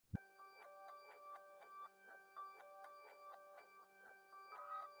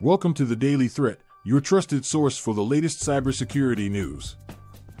Welcome to the Daily Threat, your trusted source for the latest cybersecurity news.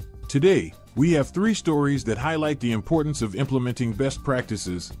 Today, we have 3 stories that highlight the importance of implementing best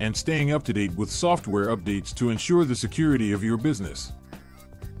practices and staying up to date with software updates to ensure the security of your business.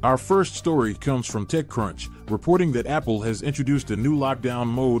 Our first story comes from TechCrunch, reporting that Apple has introduced a new lockdown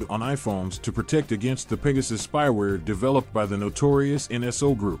mode on iPhones to protect against the Pegasus spyware developed by the notorious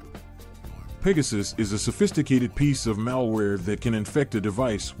NSO Group. Pegasus is a sophisticated piece of malware that can infect a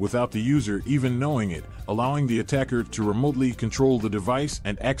device without the user even knowing it, allowing the attacker to remotely control the device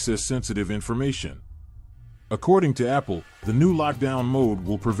and access sensitive information. According to Apple, the new lockdown mode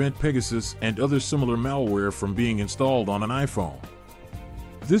will prevent Pegasus and other similar malware from being installed on an iPhone.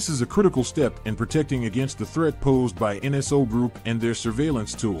 This is a critical step in protecting against the threat posed by NSO Group and their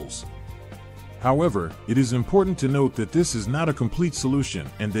surveillance tools. However, it is important to note that this is not a complete solution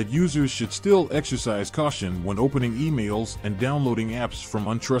and that users should still exercise caution when opening emails and downloading apps from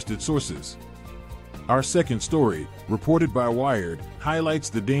untrusted sources. Our second story, reported by Wired,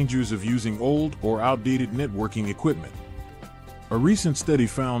 highlights the dangers of using old or outdated networking equipment. A recent study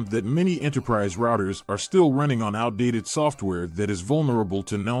found that many enterprise routers are still running on outdated software that is vulnerable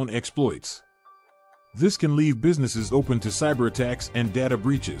to known exploits. This can leave businesses open to cyber attacks and data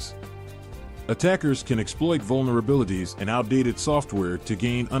breaches. Attackers can exploit vulnerabilities in outdated software to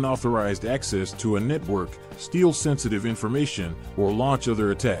gain unauthorized access to a network, steal sensitive information, or launch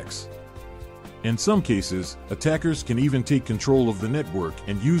other attacks. In some cases, attackers can even take control of the network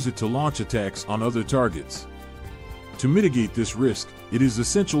and use it to launch attacks on other targets. To mitigate this risk, it is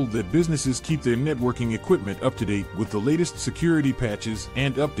essential that businesses keep their networking equipment up to date with the latest security patches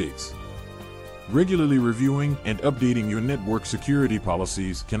and updates. Regularly reviewing and updating your network security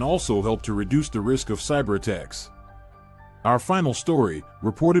policies can also help to reduce the risk of cyber attacks. Our final story,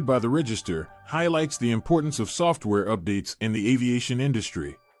 reported by the Register, highlights the importance of software updates in the aviation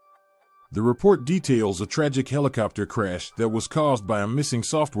industry. The report details a tragic helicopter crash that was caused by a missing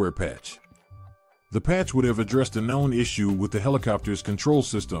software patch. The patch would have addressed a known issue with the helicopter's control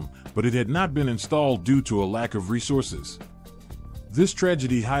system, but it had not been installed due to a lack of resources. This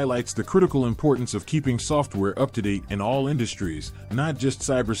tragedy highlights the critical importance of keeping software up to date in all industries, not just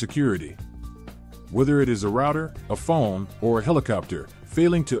cybersecurity. Whether it is a router, a phone, or a helicopter,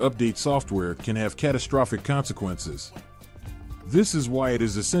 failing to update software can have catastrophic consequences. This is why it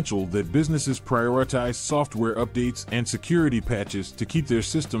is essential that businesses prioritize software updates and security patches to keep their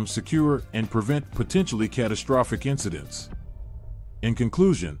systems secure and prevent potentially catastrophic incidents. In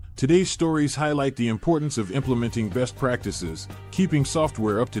conclusion, today's stories highlight the importance of implementing best practices, keeping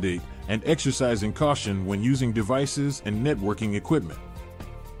software up to date, and exercising caution when using devices and networking equipment.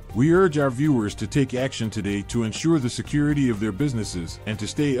 We urge our viewers to take action today to ensure the security of their businesses and to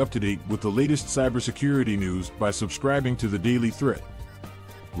stay up to date with the latest cybersecurity news by subscribing to the Daily Threat.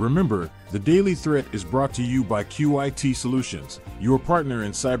 Remember, the Daily Threat is brought to you by QIT Solutions, your partner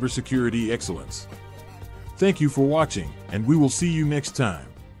in cybersecurity excellence. Thank you for watching, and we will see you next time.